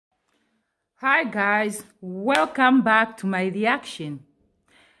Hi guys, welcome back to my reaction.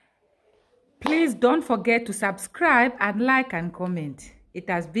 Please don't forget to subscribe and like and comment. It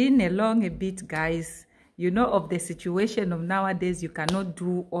has been a bit guys. You know of the situation of nowadays, you cannot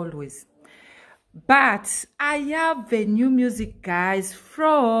do always. But I have a new music guys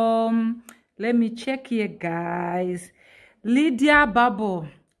from, let me check here guys. Lidia Buble,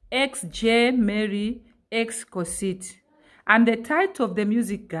 Xjay, Maly, Xjay. And the title of the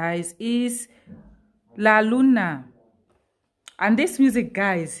music, guys, is La Luna. And this music,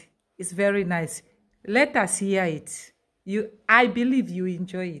 guys, is very nice. Let us hear it. I believe you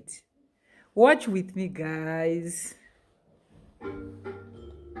enjoy it. Watch with me, guys.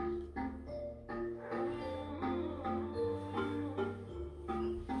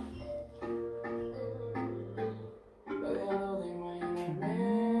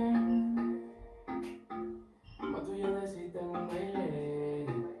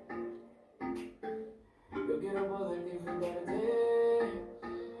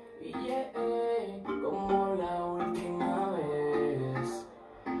 Como la última vez.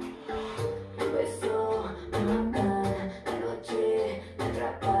 Tu beso me mata, la noche me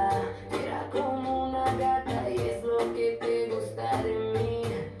atrapa. Era como una gata y es lo que te gusta de mí.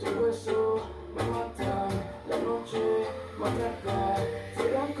 Tu beso me mata, la noche me atrapa.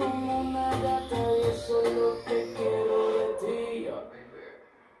 Será como una gata y eso es lo que quiero de ti.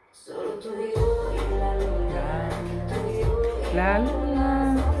 Solo tú y yo y la luna. Tú y yo y La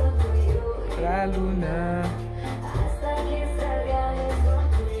luna. La luna. hasta que salga el sol.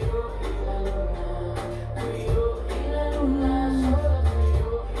 Tú y yo y la luna. Tú y yo y la luna. Solo tú y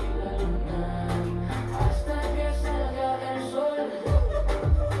yo y la luna. Hasta que salga el sol.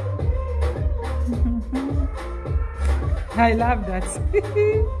 I love that. Hasta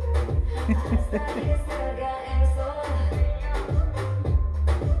que salga el sol.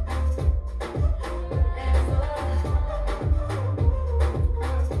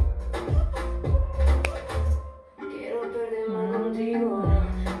 Quiero perderme contigo.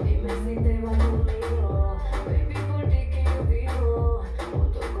 Dime si te vas conmigo. Baby, por ti que yo vivo.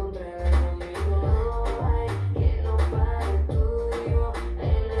 Junto contra el enemigo. Ay, que no pare tuyo.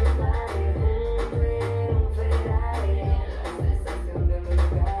 En el party junto en un Ferrari. La sensación de los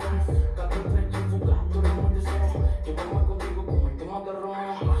lugares. Cada estrella enfocando el amanecer. Llévame contigo como el tema de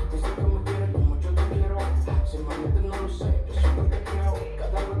Romeo. Dice que me quieres como yo te quiero. Si me mientes no lo sé, yo siempre te creo.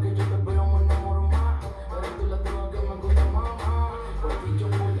 Cada vez que yo te veo me enamoro más. Eres tú la droga que me gusta mamá. Por ti yo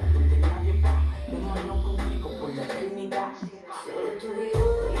voy a donde nadie va. De mano contigo por la eternidad. Solo tú y yo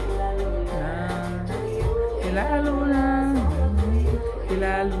y la luna. Tú y yo Y la luna. Y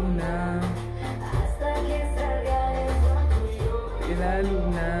la luna. hasta que salga el sol. Tú y yo Y la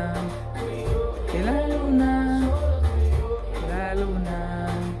luna. tú y yo Y la luna. La luna.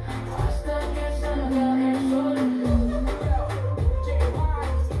 hasta que salga el sol.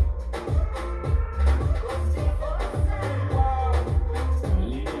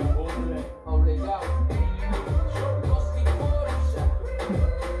 Lidia, Buble, obligado.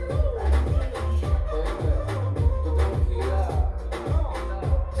 Tú tranquila.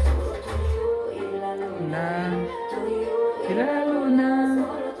 Solo tú y yo y la luna. Tú y yo Y la luna.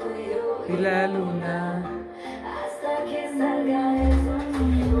 solo tú y yo Y la luna. hasta que salga el sol.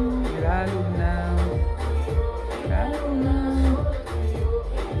 Y la luna. La luna.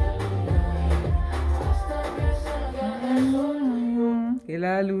 Hasta que salga el sol. Y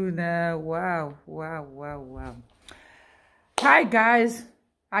la luna. Wow, wow, wow, wow. Hi guys,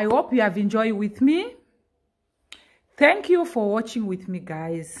 I hope you have enjoyed with me. Thank you for watching with me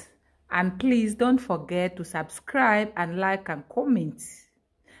guys, and please don't forget to subscribe and like and comment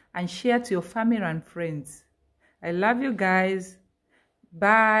and share to your family and friends. I love you guys.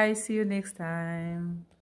 Bye, see you next time.